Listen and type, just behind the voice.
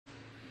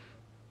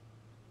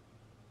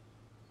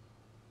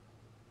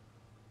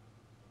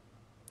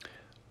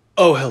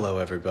Oh, hello,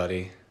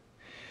 everybody.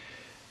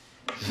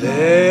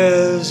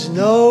 There's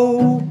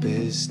no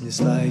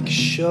business like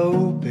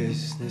show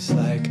business,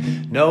 like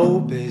no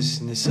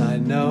business I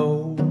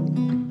know.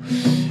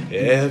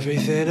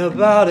 Everything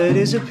about it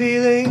is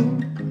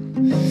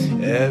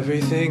appealing,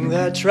 everything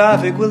that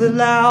traffic will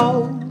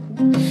allow.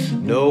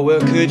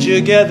 Nowhere could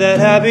you get that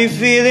happy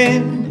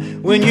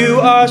feeling when you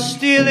are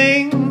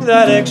stealing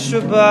that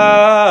extra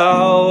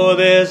bow.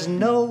 There's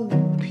no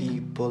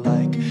people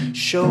like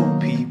show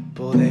people.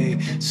 They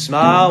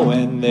smile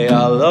when they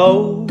are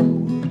low.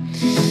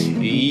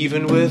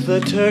 Even with a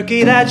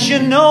turkey that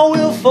you know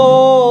will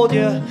fold,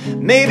 you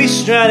may be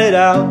stranded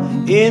out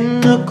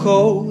in the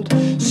cold.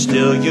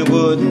 Still you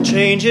wouldn't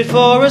change it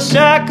for a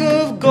sack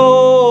of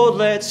gold.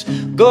 Let's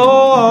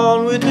go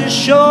on with the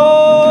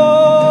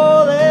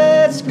show.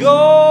 Let's go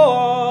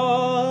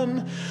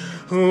on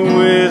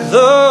with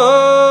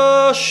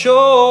the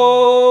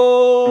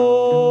show.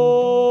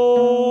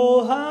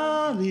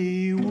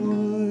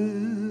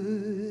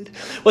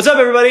 What's up,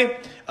 everybody?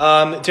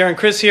 Darren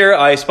Criss here.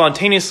 I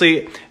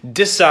spontaneously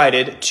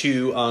decided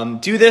to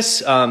do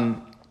this.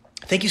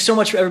 Thank you so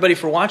much, everybody,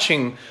 for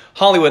watching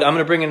Hollywood. I'm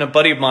going to bring in a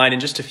buddy of mine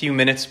in just a few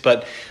minutes,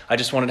 but I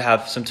just wanted to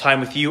have some time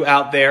with you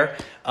out there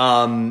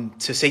to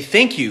say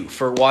thank you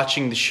for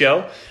watching the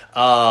show.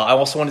 I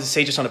also wanted to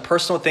say just on a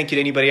personal thank you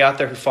to anybody out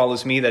there who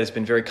follows me that has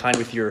been very kind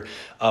with your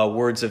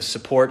words of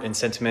support and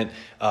sentiment,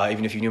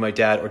 even if you knew my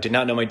dad or did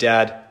not know my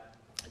dad.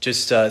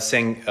 Just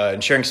saying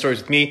and sharing stories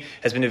with me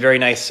has been a very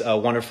nice,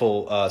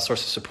 wonderful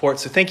source of support.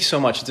 So thank you so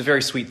much. It's a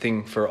very sweet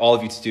thing for all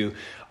of you to do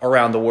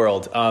around the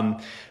world.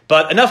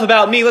 But enough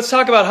about me. Let's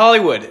talk about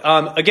Hollywood.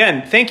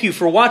 Again, thank you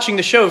for watching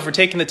the show, for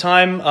taking the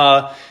time.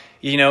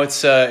 You know,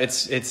 it's only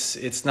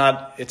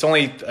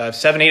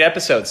 7-8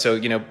 episodes, so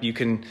you know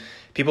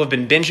people have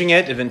been binging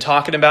it, have been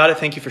talking about it.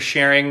 Thank you for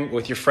sharing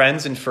with your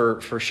friends and for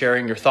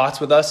sharing your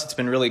thoughts with us. It's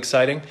been really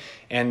exciting,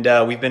 and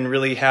we've been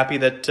really happy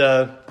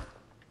that.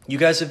 You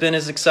guys have been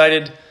as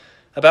excited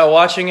about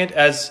watching it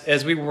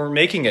as we were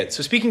making it.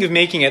 So speaking of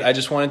making it, I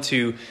just wanted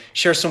to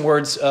share some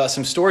words,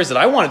 some stories that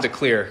I wanted to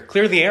clear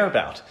the air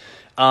about.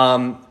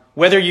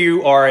 Whether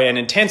you are an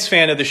intense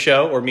fan of the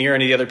show or me or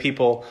any of the other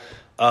people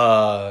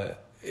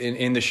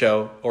in the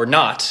show or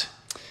not,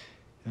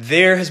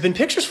 there has been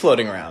pictures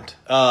floating around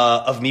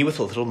of me with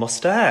a little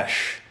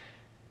mustache.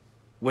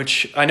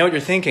 Which I know what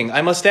you're thinking.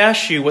 I must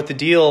ask you what the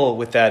deal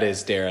with that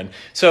is, Darren.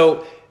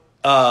 So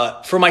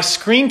for my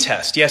screen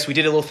test, yes, we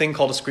did a little thing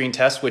called a screen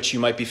test, which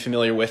you might be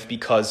familiar with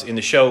because in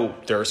the show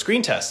there are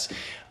screen tests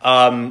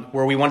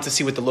where we wanted to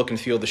see what the look and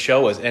feel of the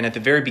show was. And at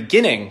the very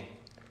beginning,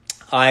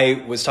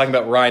 I was talking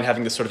about Ryan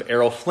having this sort of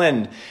Errol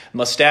Flynn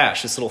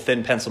mustache, this little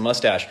thin pencil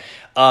mustache,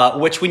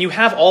 which when you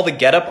have all the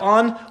getup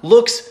on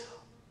looks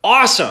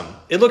awesome.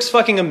 It looks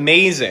fucking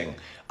amazing.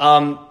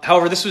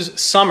 However, this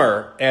was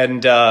summer,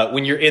 and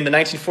when you're in the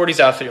 1940s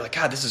outfit, you're like,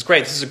 God, this is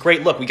great. This is a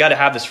great look. We got to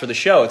have this for the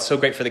show. It's so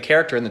great for the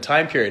character in the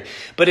time period.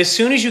 But as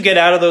soon as you get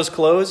out of those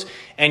clothes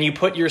and you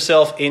put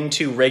yourself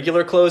into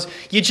regular clothes,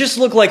 you just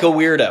look like a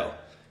weirdo.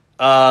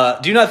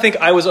 Do not think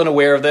I was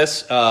unaware of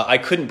this. I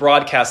couldn't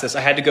broadcast this.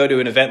 I had to go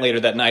to an event later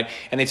that night,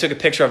 and they took a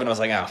picture of it, and I was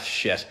like, oh,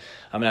 shit.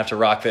 I'm going to have to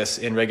rock this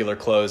in regular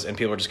clothes, and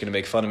people are just going to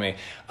make fun of me.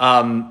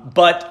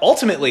 But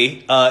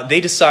ultimately,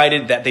 they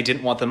decided that they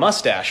didn't want the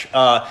mustache.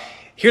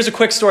 Here's a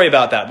quick story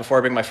about that before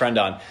I bring my friend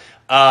on.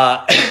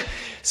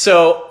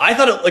 So I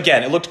thought,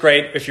 it looked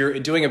great. If you're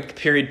doing a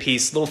period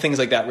piece, little things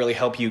like that really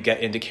help you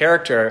get into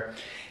character.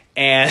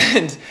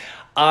 And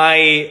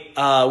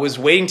I was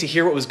waiting to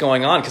hear what was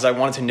going on because I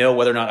wanted to know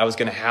whether or not I was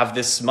going to have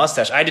this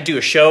mustache. I had to do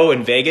a show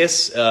in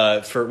Vegas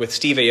with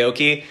Steve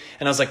Aoki.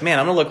 And I was like, man,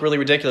 I'm going to look really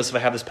ridiculous if I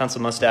have this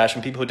pencil mustache.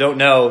 And people who don't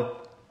know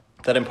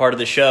that I'm part of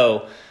the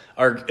show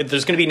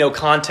there's going to be no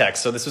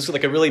context. So this was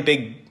like a really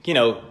big,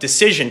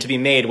 decision to be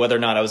made whether or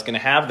not I was going to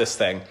have this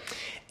thing.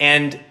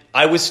 And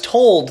I was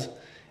told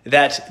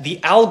that the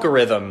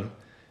algorithm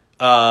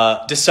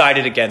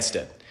decided against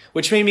it,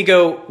 which made me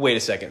go, wait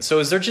a second. So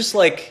is there just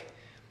like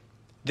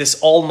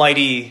this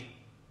almighty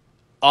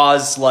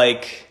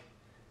Oz-like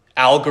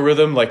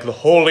algorithm, like the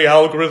holy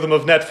algorithm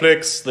of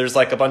Netflix? There's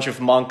like a bunch of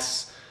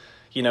monks,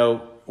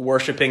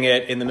 worshiping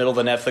it in the middle of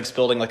the Netflix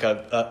building, like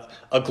a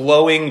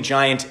glowing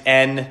giant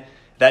N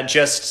that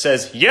just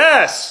says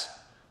yes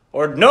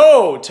or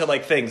no to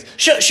like things.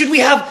 Should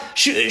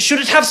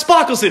it have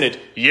sparkles in it?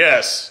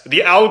 Yes,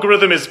 the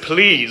algorithm is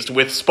pleased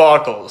with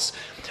sparkles.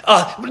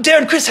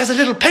 Darren Criss has a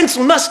little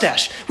pencil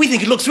mustache. We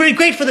think it looks really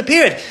great for the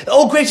period.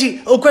 Oh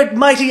great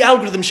mighty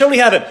algorithm, shall we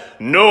have it?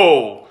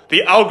 No,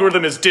 the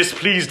algorithm is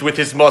displeased with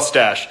his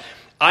mustache.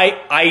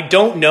 I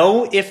don't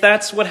know if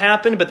that's what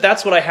happened, but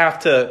that's what I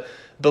have to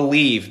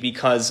believe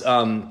because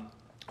a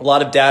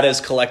lot of data is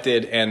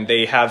collected and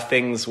they have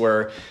things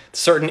where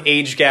certain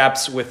age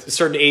gaps with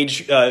certain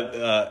age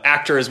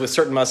actors with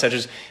certain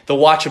mustaches, the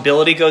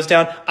watchability goes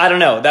down. I don't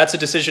know. That's a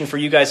decision for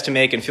you guys to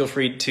make and feel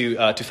free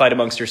to fight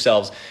amongst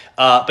yourselves.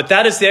 But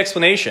that is the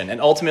explanation.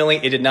 And ultimately,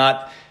 it did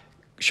not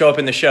show up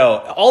in the show.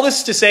 All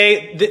this to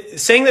say,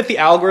 saying that the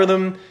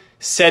algorithm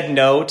said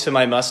no to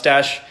my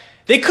mustache,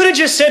 they could have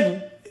just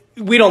said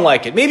we don't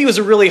like it. Maybe it was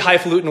a really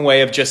highfalutin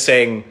way of just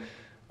saying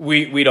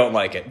we don't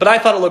like it. But I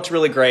thought it looked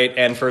really great,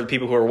 and for the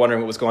people who are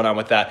wondering what was going on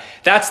with that,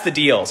 that's the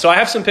deal. So I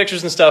have some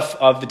pictures and stuff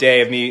of the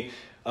day of me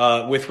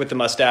with the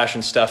mustache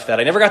and stuff that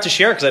I never got to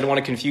share because I didn't want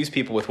to confuse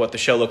people with what the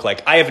show looked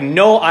like. I have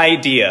no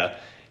idea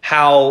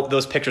how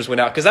those pictures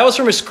went out because that was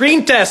from a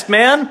screen test,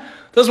 man.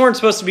 Those weren't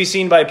supposed to be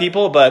seen by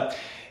people, but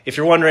if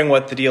you're wondering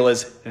what the deal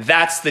is,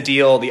 that's the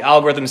deal. The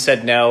algorithm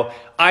said no.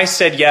 I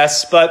said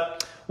yes,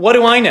 but what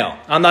do I know?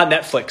 I'm not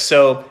Netflix.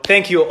 So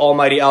thank you,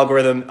 almighty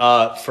algorithm,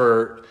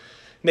 for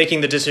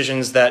making the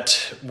decisions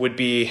that would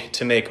be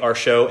to make our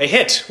show a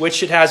hit,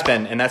 which it has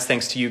been, and that's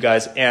thanks to you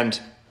guys and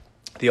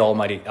the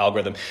almighty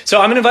algorithm. So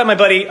I'm going to invite my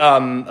buddy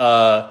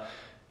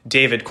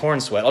David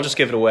Corenswet. I'll just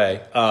give it away.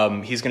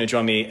 He's going to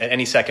join me at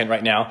any second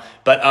right now.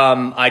 But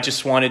I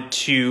just wanted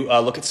to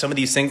look at some of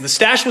these things. The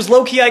stash was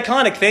low-key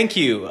iconic. Thank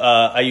you,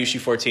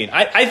 Ayushi14.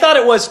 I thought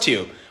it was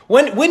too.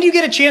 When do you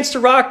get a chance to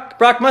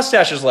rock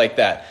mustaches like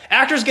that?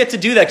 Actors get to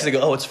do that because they go,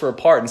 oh, it's for a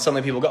part. And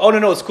suddenly people go, oh,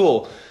 no, it's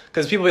cool.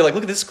 Because people be like,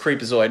 look at this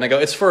creepazoid. And I go,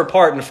 it's for a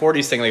part in a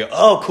 40s thing. And they go,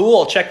 oh,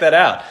 cool, check that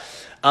out.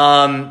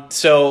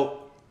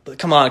 So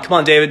come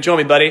on, David, join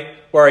me, buddy.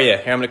 Where are you?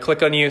 Here, I'm going to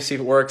click on you, see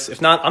if it works.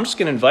 If not, I'm just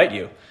going to invite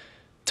you.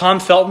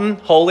 Tom Felton,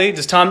 holy.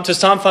 Does Tom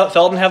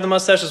Felton have the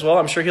mustache as well?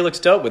 I'm sure he looks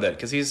dope with it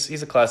because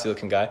he's a classy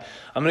looking guy.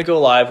 I'm going to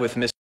go live with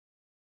Mr.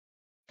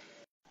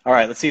 All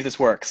right, let's see if this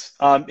works.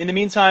 In the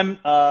meantime,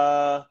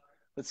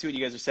 let's see what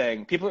you guys are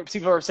saying. People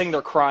are saying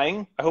they're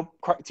crying. I hope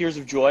tears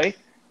of joy.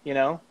 You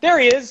know, there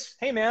he is.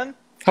 Hey, man.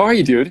 How are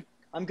you, dude?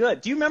 I'm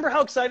good. Do you remember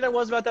how excited I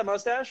was about that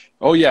mustache?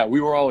 Oh, yeah. We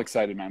were all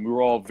excited, man. We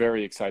were all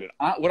very excited.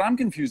 What I'm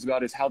confused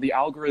about is how the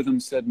algorithm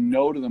said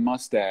no to the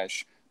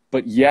mustache,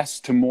 but yes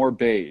to more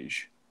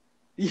beige.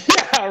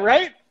 Yeah,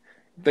 right?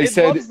 They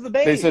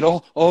said,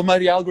 oh,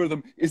 almighty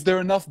algorithm, is there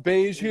enough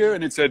beige here?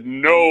 And it said,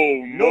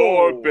 no,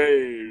 more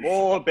beige.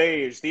 More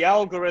beige. The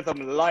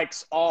algorithm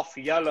likes off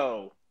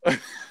yellow.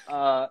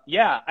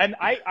 Yeah, and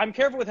I'm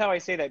careful with how I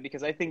say that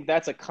because I think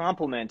that's a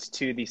compliment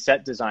to the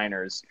set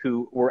designers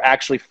who were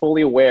actually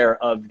fully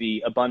aware of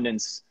the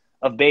abundance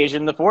of beige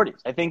in the 40s.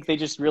 I think they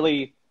just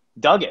really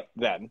dug it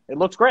then. It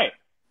looks great.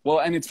 Well,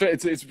 and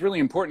it's really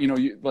important, you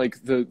know,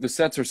 like the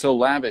sets are so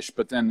lavish,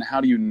 but then how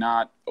do you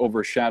not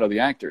overshadow the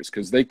actors?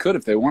 Because they could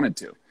if they wanted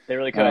to. They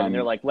really could, and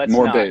they're like, let's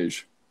more not.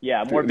 beige.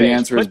 Yeah, more beige. The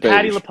answer is Put beige.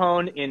 Patti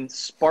LuPone in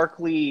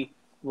sparkly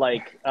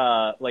like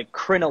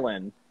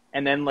crinoline,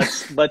 and then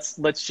let's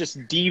just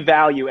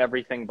devalue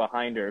everything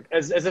behind her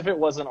as if it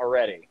wasn't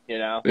already, you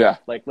know? Yeah.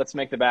 Like let's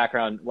make the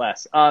background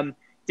less.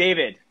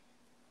 David,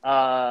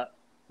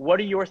 what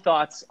are your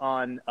thoughts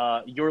on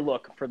your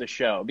look for the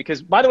show?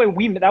 Because, by the way,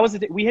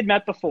 we had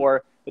met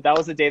before, but that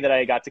was the day that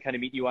I got to kind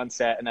of meet you on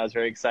set, and I was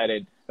very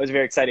excited. It was a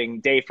very exciting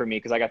day for me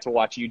because I got to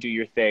watch you do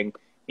your thing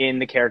in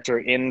the character,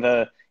 in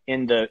the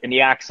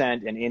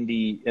accent, and in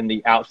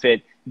the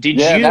outfit. Did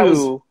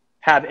you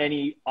have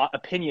any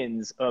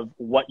opinions of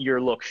what your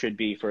look should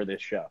be for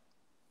this show?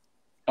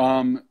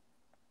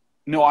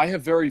 No, I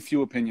have very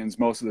few opinions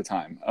most of the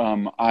time.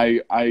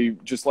 I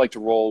just like to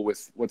roll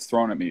with what's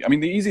thrown at me. I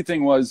mean, the easy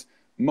thing was,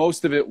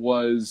 most of it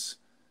was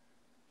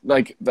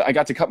like I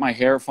got to cut my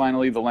hair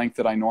finally the length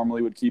that I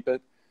normally would keep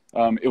it.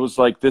 It was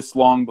like this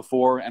long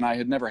before, and I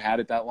had never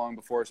had it that long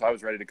before, so I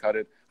was ready to cut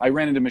it. I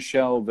ran into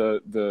Michelle,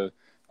 the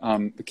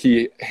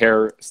key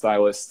hair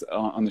stylist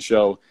on the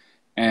show,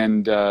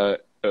 and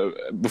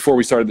before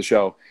we started the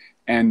show,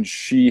 and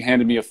she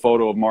handed me a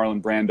photo of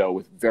Marlon Brando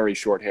with very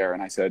short hair,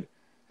 and I said,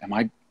 "Am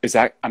I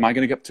going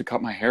to get to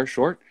cut my hair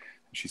short?"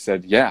 And she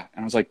said, "Yeah,"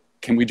 and I was like,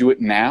 "Can we do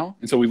it now?"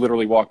 And so we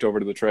literally walked over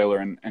to the trailer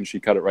and she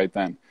cut it right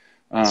then.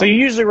 So you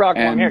usually rock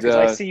long hair because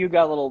I see you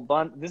got a little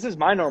bun. This is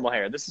my normal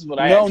hair. This is what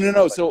I No.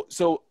 like.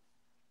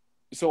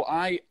 So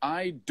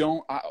I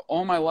don't,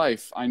 all my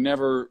life, I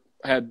never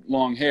had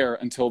long hair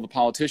until The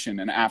Politician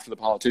and after The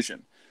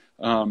Politician.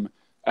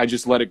 I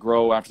just let it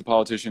grow after The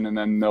Politician and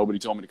then nobody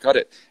told me to cut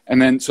it.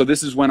 And then, so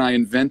this is when I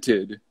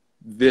invented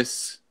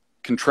this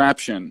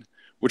contraption,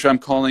 which I'm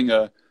calling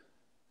a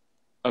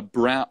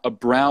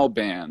brow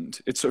band.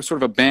 It's sort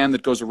of a band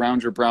that goes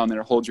around your brow and then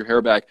it holds your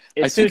hair back.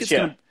 I think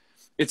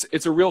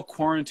it's a real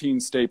quarantine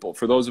staple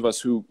for those of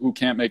us who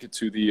can't make it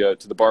to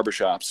the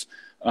barbershops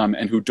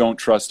and who don't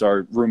trust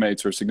our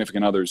roommates or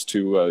significant others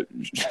to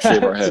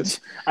shave our heads.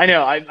 I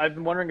know. I've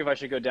been wondering if I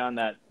should go down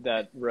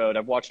that road.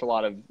 I've watched a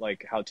lot of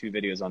like how-to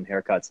videos on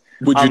haircuts.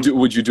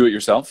 Would you do it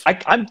yourself?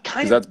 I'm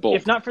kind of, that's bold.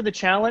 If not for the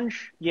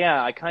challenge,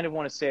 yeah, I kind of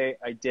want to say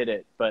I did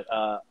it, but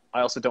I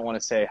also don't want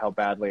to say how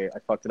badly I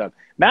fucked it up.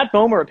 Matt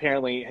Bomer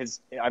apparently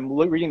I'm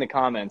reading the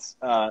comments.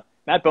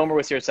 Matt Bomer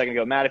was here a second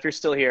ago. Matt, if you're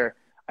still here,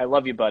 I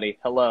love you, buddy.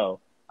 Hello.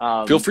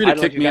 Feel free to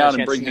kick me out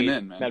and bring him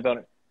in, man. Matt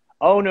Bomer.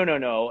 Oh,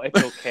 no.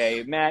 It's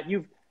okay. Matt,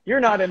 you're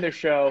not in the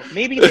show.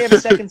 Maybe they have a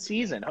second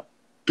season.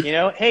 You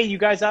know, hey, you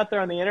guys out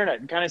there on the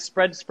internet, kind of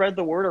spread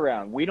the word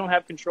around. We don't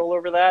have control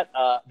over that.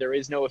 There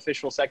is no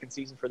official second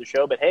season for the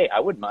show, but hey,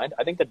 I wouldn't mind.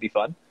 I think that'd be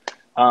fun.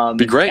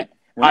 Be great.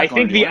 I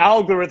think the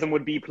algorithm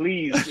would be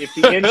pleased if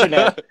the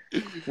internet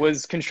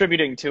was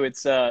contributing to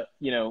its,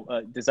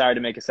 desire to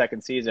make a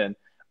second season.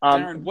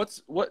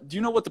 Darren, do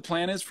you know what the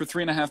plan is for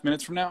 3.5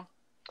 minutes from now?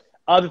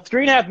 The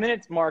 3.5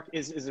 minutes mark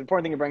is an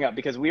important thing to bring up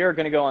because we are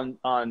going to go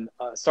on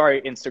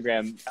sorry,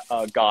 Instagram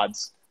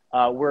gods.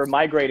 We're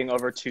migrating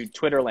over to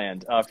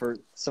Twitterland for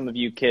some of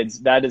you kids.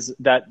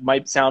 That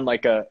might sound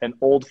like an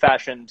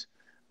old-fashioned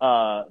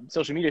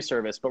social media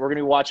service, but we're going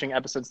to be watching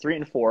episodes 3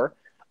 and 4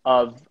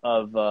 of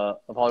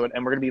Hollywood,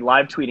 and we're going to be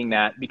live tweeting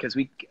that because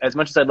as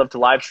much as I'd love to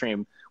live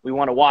stream, we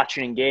want to watch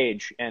and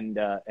engage and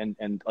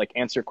like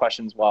answer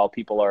questions while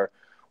people are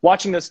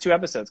watching those 2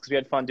 episodes because we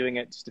had fun doing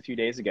it just a few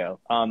days ago.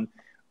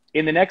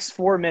 In the next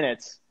 4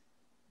 minutes,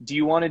 do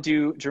you want to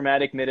do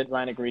dramatic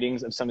mid-Atlantic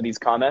readings of some of these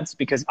comments?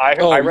 Because I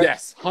read,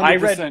 yes,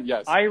 100%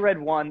 yes. I read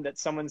one that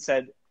someone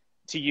said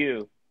to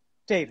you,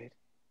 David,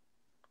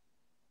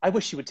 I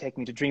wish you would take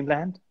me to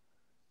Dreamland.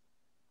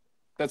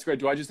 That's great.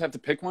 Do I just have to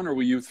pick one, or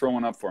will you throw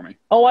one up for me?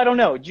 Oh, I don't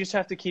know. You just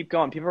have to keep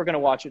going. People are going to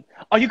watch it.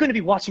 Are you going to be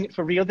watching it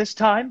for real this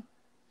time?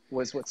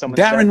 Was what someone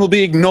said. Darren will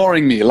be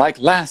ignoring me like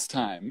last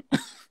time.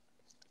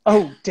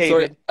 Oh,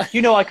 David,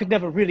 you know I could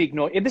never really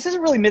ignore it. This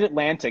isn't really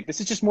mid-Atlantic. This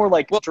is just more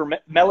like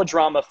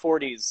melodrama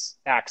 40s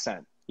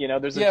accent. You know,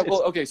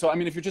 okay. So I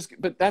mean,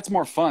 but that's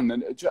more fun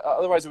than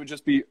otherwise. It would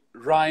just be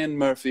Ryan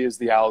Murphy is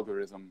the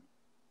algorithm.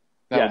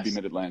 That would be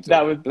mid-Atlantic.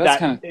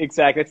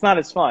 Exactly. It's not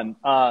as fun.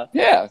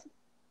 Yeah.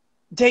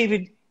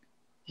 David,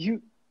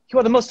 you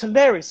are the most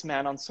hilarious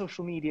man on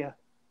social media.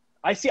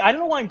 I don't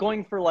know why I'm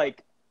going for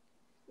like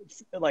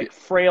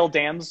frail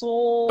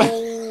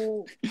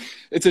damsel.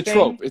 It's a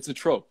trope. It's a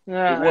trope.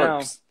 Yeah, it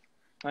works.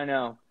 I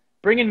know.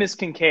 Bring in Miss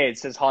Kincaid,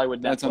 says Hollywood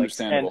Netflix. That's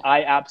understandable. And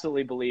I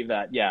absolutely believe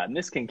that. Yeah,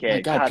 Miss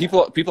Kincaid. My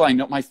God, people I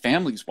know, my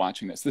family's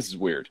watching this. This is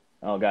weird.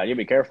 Oh God, you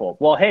be careful.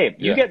 Well, hey,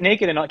 you get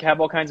naked and not have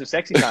all kinds of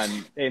sexy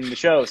time in the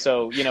show.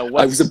 So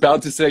I was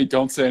about to say,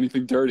 don't say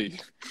anything dirty.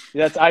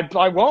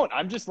 I won't.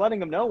 I'm just letting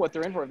them know what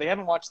they're in for. If they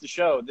haven't watched the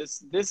show,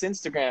 this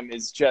Instagram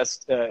is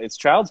just it's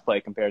child's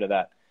play compared to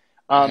that.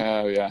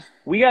 Oh yeah.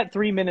 We got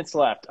 3 minutes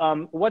left.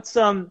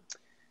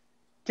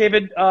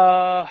 David?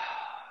 Tell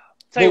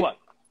you what.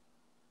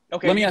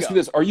 Okay. Let me ask you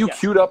this: are you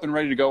queued up and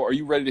ready to go? Are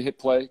you ready to hit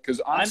play? Because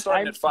I'm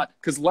starting at 5.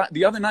 Because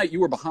the other night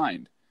you were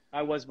behind.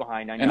 I was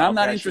behind. I know. And I'm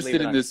not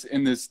interested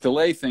in this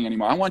delay thing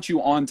anymore. I want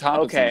you on top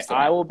of some stuff.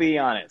 Okay, I will be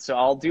on it. So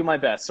I'll do my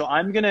best. So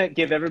I'm going to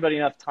give everybody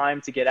enough time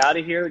to get out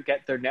of here,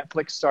 get their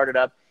Netflix started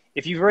up.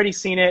 If you've already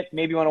seen it,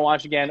 maybe you want to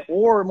watch again.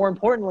 Or more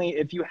importantly,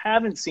 if you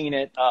haven't seen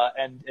it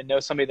and know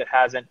somebody that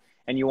hasn't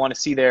and you want to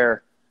see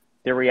their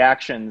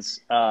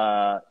reactions,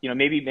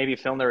 maybe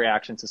film their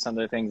reactions to some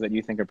of the things that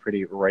you think are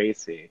pretty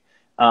racy.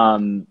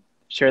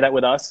 Share that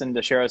with us and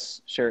to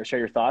share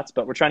your thoughts.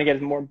 But we're trying to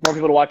get more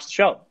people to watch the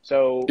show.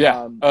 So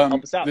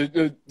help us out.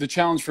 The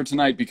challenge for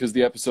tonight, because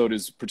the episode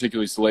is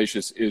particularly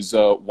salacious, is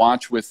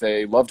watch with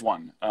a loved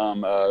one,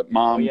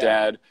 mom,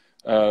 dad,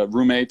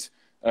 roommate,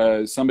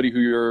 somebody who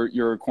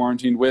you're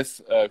quarantined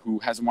with, who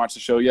hasn't watched the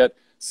show yet.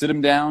 Sit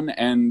them down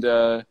and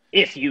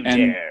if you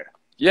dare.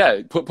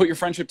 Yeah, put your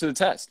friendship to the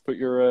test. Put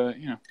your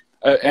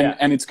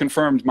and it's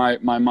confirmed. My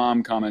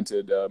mom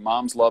commented,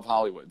 "Moms love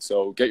Hollywood,"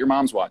 so get your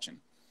moms watching.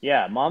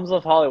 Yeah, Moms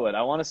Love Hollywood.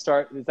 I want to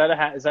start. Is that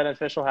an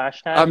official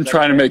hashtag? I'm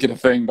trying to make it a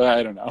thing, but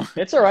I don't know.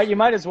 It's all right. You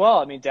might as well.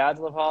 I mean,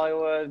 dads love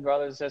Hollywood,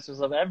 brothers, sisters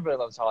love. Everybody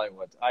loves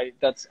Hollywood.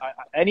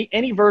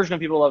 Any version of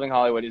people loving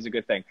Hollywood is a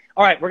good thing.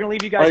 All right, we're gonna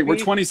leave you guys. All right, we're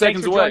 20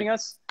 seconds away. Joining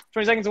us.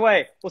 20 seconds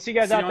away. We'll see you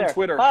guys out there. On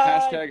Twitter.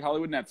 Bye.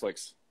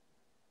 #HollywoodNetflix.